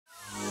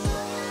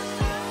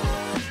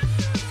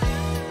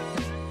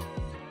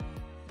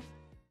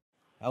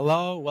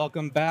Hello,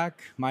 welcome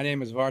back. My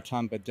name is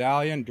Vartan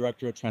Badalian,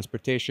 Director of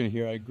Transportation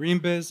here at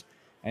GreenBiz,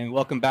 and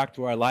welcome back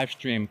to our live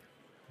stream.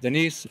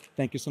 Denise,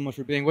 thank you so much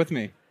for being with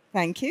me.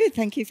 Thank you.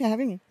 Thank you for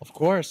having me. Of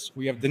course,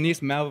 we have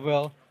Denise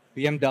Melville,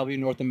 BMW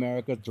North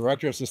America,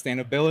 Director of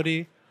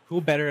Sustainability.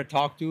 Who better to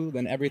talk to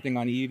than everything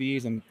on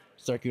EVs and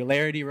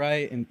circularity,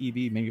 right, and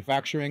EV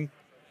manufacturing?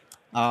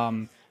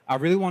 I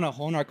really want to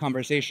hone our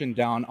conversation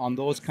down on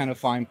those kind of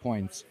fine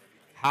points.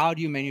 How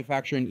do you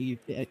manufacture an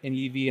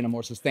EV in a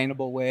more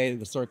sustainable way,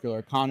 the circular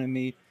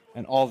economy,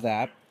 and all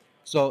that?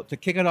 So, to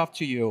kick it off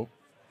to you,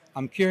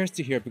 I'm curious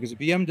to hear because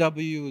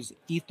BMW's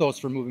ethos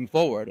for moving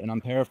forward, and I'm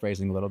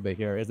paraphrasing a little bit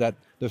here, is that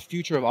the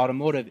future of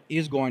automotive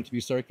is going to be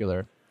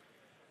circular.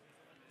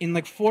 In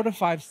like 4 to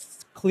 5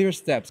 clear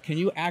steps, can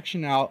you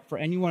action out for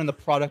anyone in the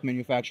product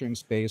manufacturing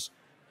space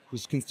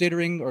who's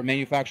considering or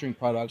manufacturing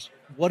products,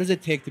 what does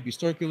it take to be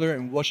circular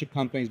and what should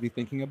companies be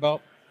thinking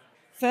about?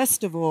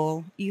 First of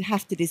all, you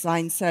have to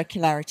design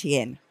circularity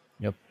in.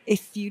 Yep.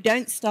 If you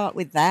don't start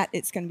with that,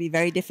 it's going to be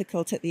very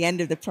difficult at the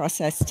end of the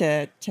process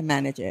to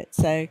manage it.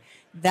 So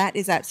that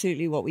is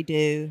absolutely what we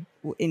do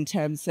in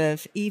terms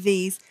of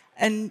EVs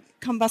and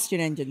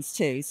combustion engines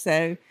too.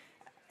 So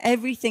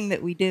everything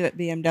that we do at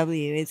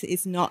BMW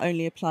is not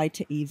only applied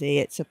to EV,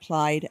 it's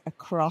applied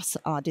across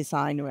our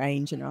design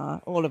range and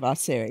all of our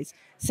series.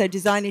 So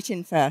design it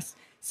in first.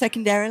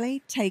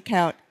 Secondarily, take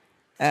out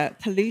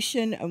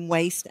pollution and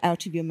waste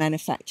out of your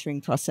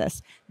manufacturing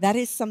process. That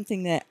is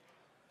something that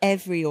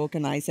every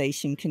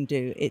organization can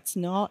do. It's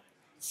not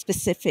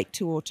specific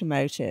to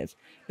automotive.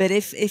 But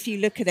if you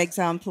look at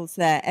examples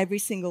there, every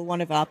single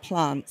one of our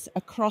plants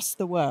across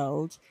the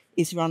world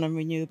is run on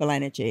renewable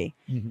energy.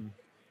 Mm-hmm.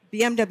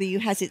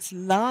 BMW has its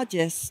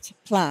largest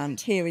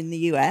plant here in the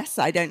US.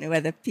 I don't know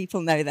whether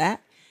people know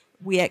that.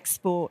 We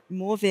export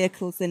more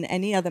vehicles than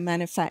any other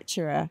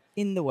manufacturer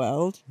in the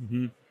world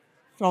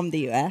from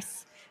the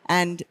US.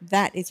 And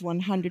that is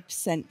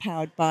 100%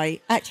 powered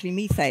by actually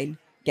methane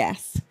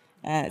gas.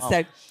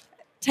 So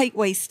take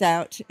waste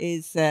out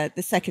is the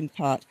second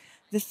part.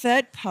 The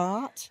third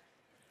part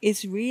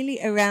is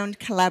really around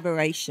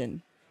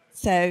collaboration.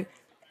 So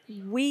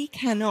we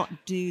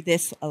cannot do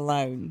this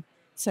alone.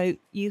 So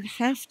you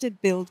have to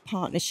build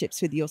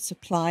partnerships with your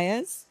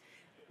suppliers,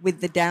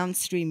 with the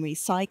downstream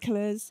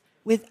recyclers,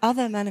 with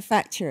other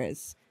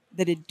manufacturers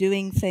that are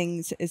doing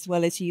things as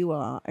well as you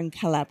are and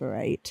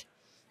collaborate.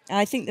 And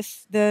I think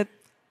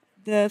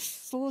the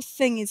fourth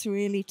thing is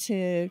really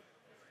to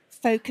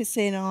focus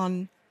in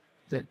on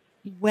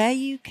where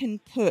you can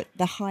put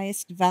the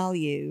highest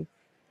value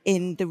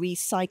in the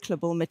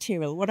recyclable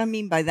material. What I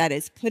mean by that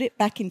is put it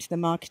back into the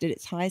market at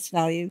its highest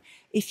value.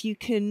 If you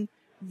can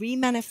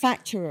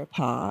remanufacture a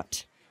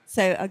part.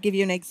 So I'll give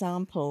you an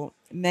example.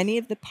 Many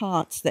of the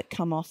parts that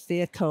come off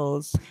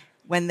vehicles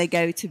when they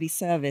go to be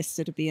serviced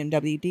at a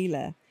BMW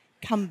dealer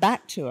come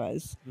back to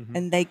us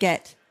and they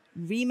get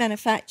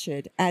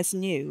remanufactured as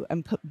new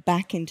and put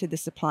back into the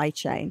supply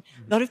chain.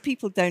 A lot of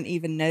people don't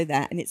even know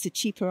that, and it's a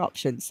cheaper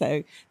option.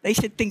 So they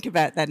should think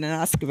about that and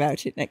ask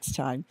about it next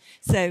time.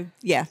 So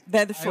yeah,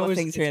 they're the four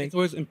things really. It's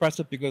always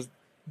impressive because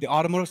the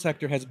automotive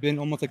sector has been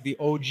almost like the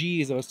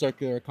OGs of a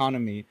circular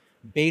economy,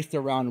 based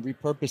around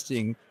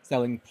repurposing,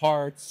 selling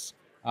parts,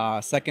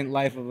 second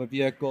life of a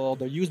vehicle.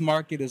 The used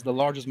market is the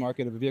largest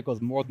market of vehicles,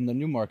 more than the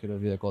new market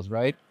of vehicles,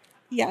 right?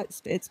 Yeah,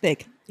 it's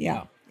big.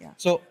 Yeah.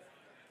 So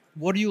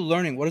what are you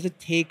learning? What does it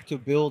take to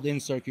build in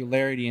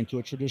circularity into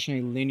a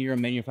traditionally linear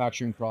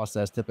manufacturing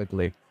process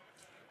typically?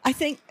 I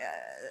think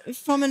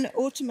from an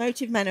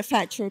automotive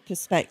manufacturer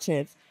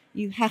perspective,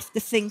 you have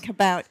to think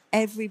about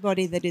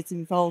everybody that is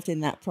involved in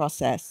that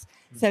process.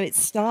 So it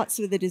starts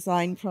with the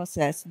design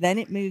process, then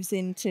it moves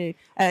into,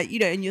 and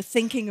you're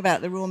thinking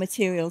about the raw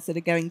materials that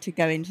are going to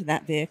go into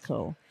that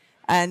vehicle.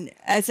 And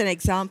as an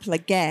example,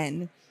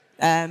 again,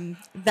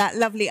 that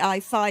lovely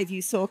i5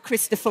 you saw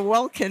Christopher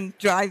Walken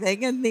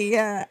driving in the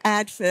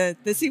ad for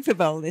the Super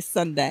Bowl this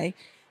Sunday,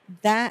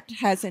 that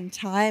has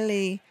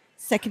entirely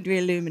secondary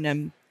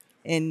aluminum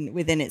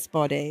within its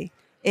body.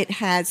 It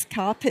has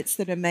carpets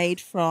that are made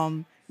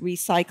from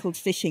recycled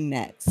fishing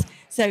nets.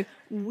 So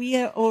we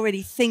are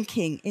already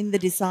thinking in the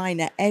design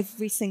at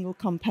every single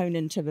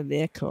component of a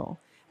vehicle.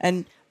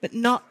 But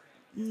not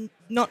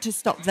to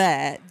stop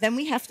there. Then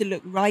we have to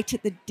look right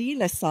at the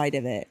dealer side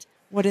of it.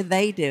 What are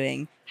they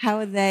doing? How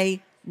are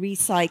they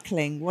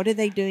recycling? What are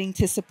they doing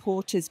to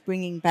support us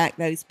bringing back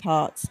those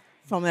parts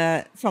from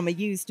a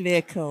used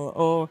vehicle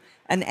or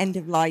an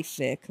end-of-life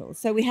vehicle?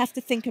 So we have to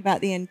think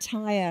about the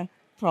entire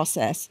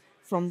process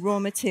from raw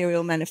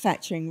material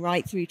manufacturing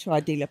right through to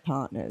our dealer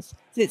partners.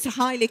 So it's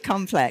highly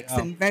complex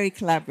and very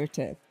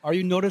collaborative. Are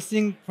you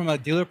noticing from a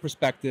dealer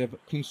perspective,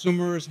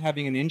 consumers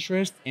having an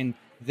interest in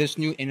this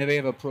new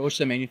innovative approach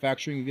to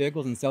manufacturing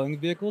vehicles and selling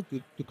vehicles?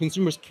 Do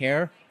consumers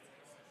care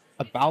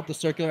about the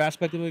circular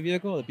aspect of a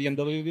vehicle, a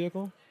BMW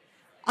vehicle?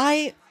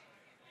 To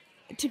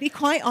be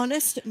quite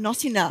honest,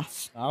 not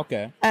enough.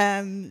 Okay.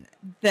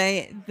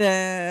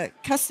 The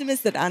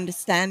customers that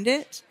understand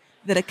it,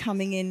 that are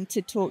coming in to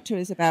talk to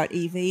us about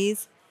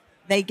EVs,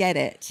 they get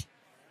it.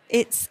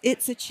 It's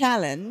a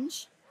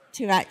challenge,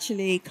 to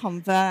actually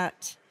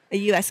convert a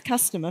US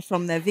customer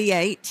from their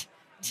V8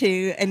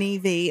 to an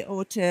EV,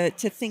 or to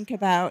think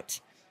about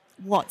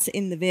what's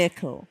in the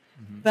vehicle.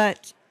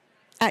 But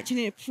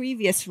actually, in a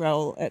previous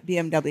role at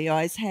BMW,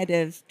 I was head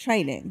of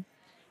training.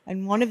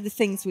 And one of the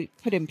things we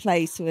put in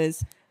place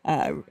was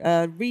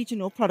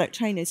regional product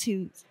trainers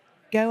who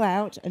go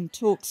out and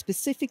talk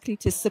specifically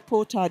to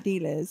support our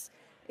dealers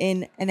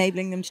in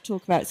enabling them to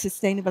talk about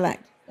sustainable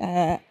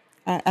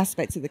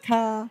aspects of the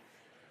car,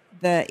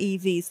 the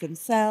EVs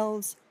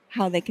themselves,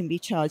 how they can be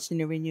charged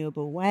in a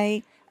renewable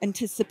way, and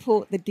to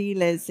support the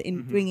dealers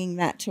in bringing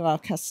that to our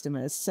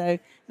customers. So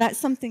that's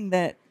something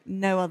that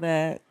no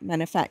other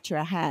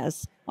manufacturer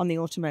has on the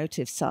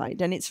automotive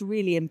side, and it's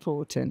really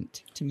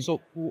important to me.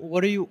 So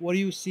what are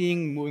you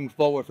seeing moving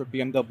forward for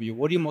BMW?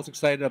 What are you most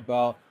excited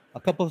about? A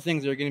couple of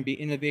things that are going to be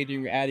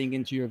innovating or adding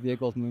into your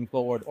vehicles moving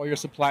forward, or your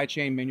supply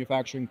chain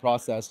manufacturing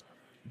process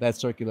that's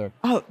circular.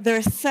 Oh, there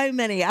are so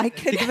many. I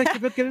could.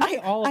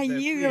 I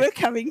knew you were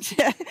coming to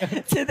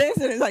this,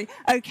 and it's like,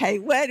 okay,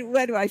 where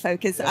do I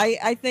focus? Yeah.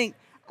 I think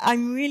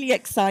I'm really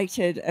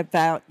excited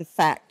about the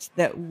fact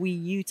that we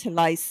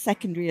utilize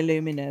secondary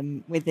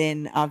aluminum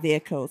within our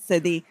vehicles. So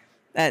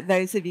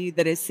those of you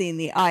that have seen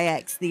the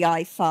iX, the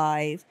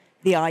i5,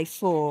 the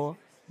i4,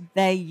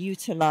 they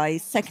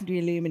utilize secondary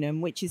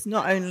aluminum, which is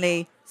not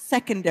only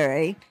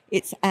secondary,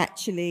 it's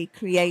actually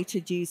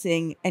created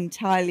using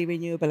entirely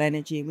renewable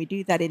energy. And we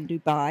do that in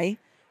Dubai,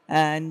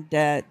 and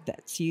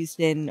that's used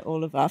in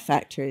all of our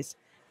factories.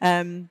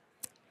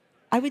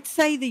 I would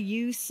say the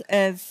use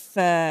of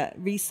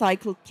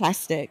recycled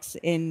plastics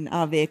in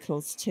our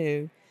vehicles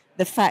too.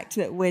 The fact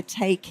that we're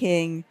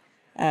taking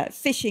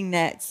fishing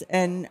nets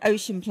and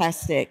ocean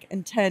plastic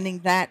and turning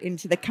that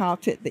into the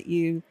carpet that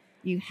you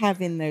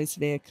have in those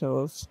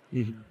vehicles.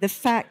 The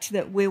fact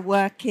that we're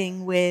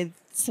working with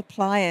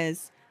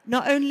suppliers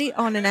not only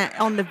on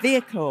the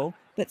vehicle,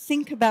 but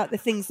think about the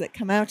things that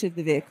come out of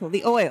the vehicle,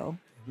 the oil.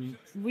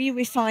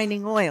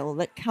 Re-refining oil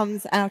that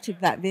comes out of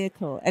that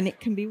vehicle, and it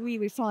can be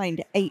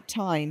re-refined 8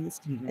 times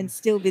and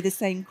still be the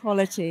same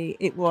quality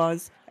it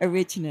was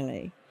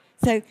originally.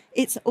 So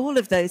it's all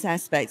of those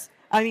aspects.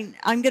 I mean,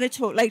 I'm going to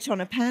talk later on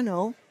a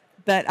panel,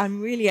 but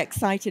I'm really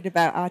excited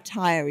about our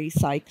tire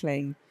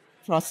recycling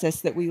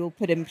process that we will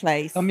put in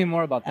place. Tell me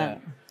more about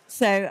that.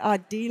 So our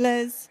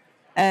dealers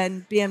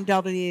and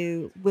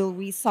BMW will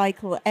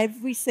recycle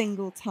every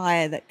single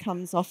tire that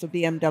comes off a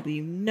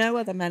BMW. No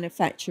other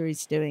manufacturer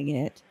is doing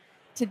it.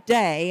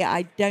 Today,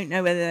 I don't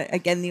know whether,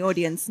 again, the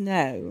audience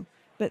know,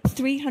 but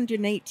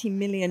 380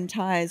 million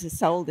tires are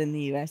sold in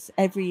the US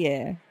every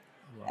year.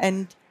 Wow.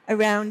 And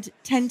around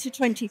 10 to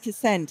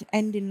 20%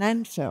 end in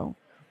landfill.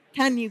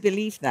 Can you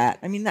believe that?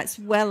 I mean, that's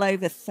well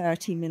over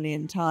 30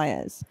 million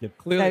tires. Yeah,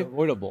 clearly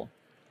avoidable.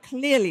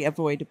 Clearly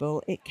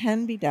avoidable. It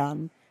can be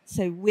done.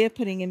 So we're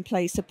putting in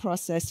place a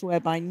process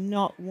whereby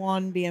not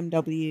one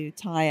BMW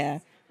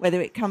tire,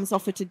 whether it comes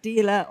off at a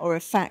dealer or a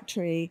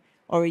factory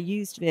or a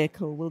used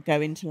vehicle, will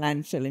go into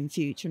landfill in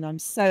future. And I'm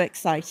so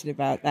excited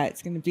about that.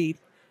 It's going to be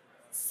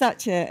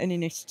such an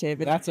initiative.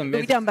 That's amazing.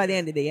 It'll be done by the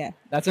end of the year.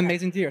 That's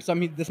amazing to hear. So, I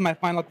mean, this is my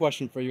final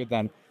question for you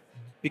then.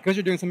 Because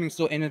you're doing something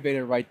so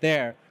innovative right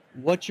there,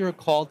 what's your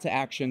call to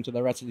action to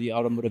the rest of the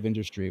automotive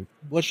industry?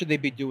 What should they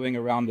be doing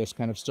around this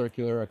kind of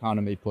circular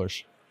economy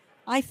push?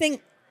 I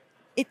think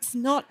it's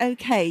not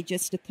okay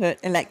just to put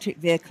electric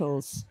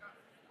vehicles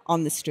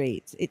on the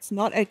streets. It's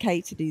not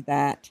okay to do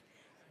that.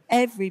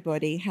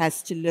 Everybody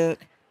has to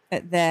look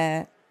at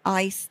their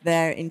ICE,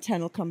 their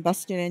internal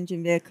combustion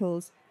engine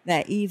vehicles,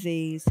 their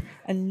EVs,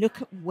 and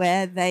look at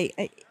where they're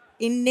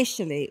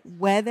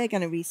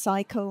going to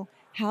recycle,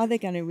 how they're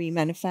going to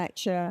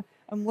remanufacture,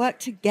 and work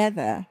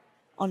together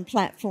on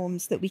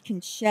platforms that we can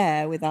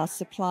share with our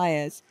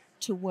suppliers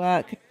to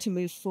work to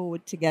move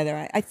forward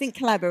together. I think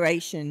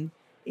collaboration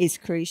is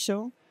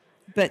crucial,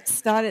 but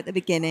start at the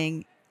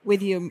beginning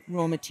with your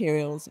raw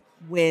materials,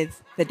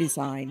 with the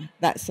design.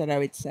 That's what I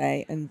would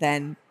say, and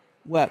then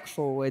work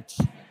forward.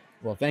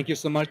 Well, thank you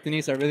so much,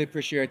 Denise. I really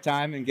appreciate your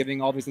time and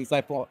giving all these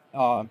insightful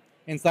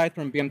insight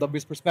from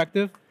BMW's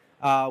perspective.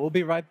 We'll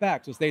be right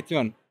back, so stay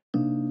tuned.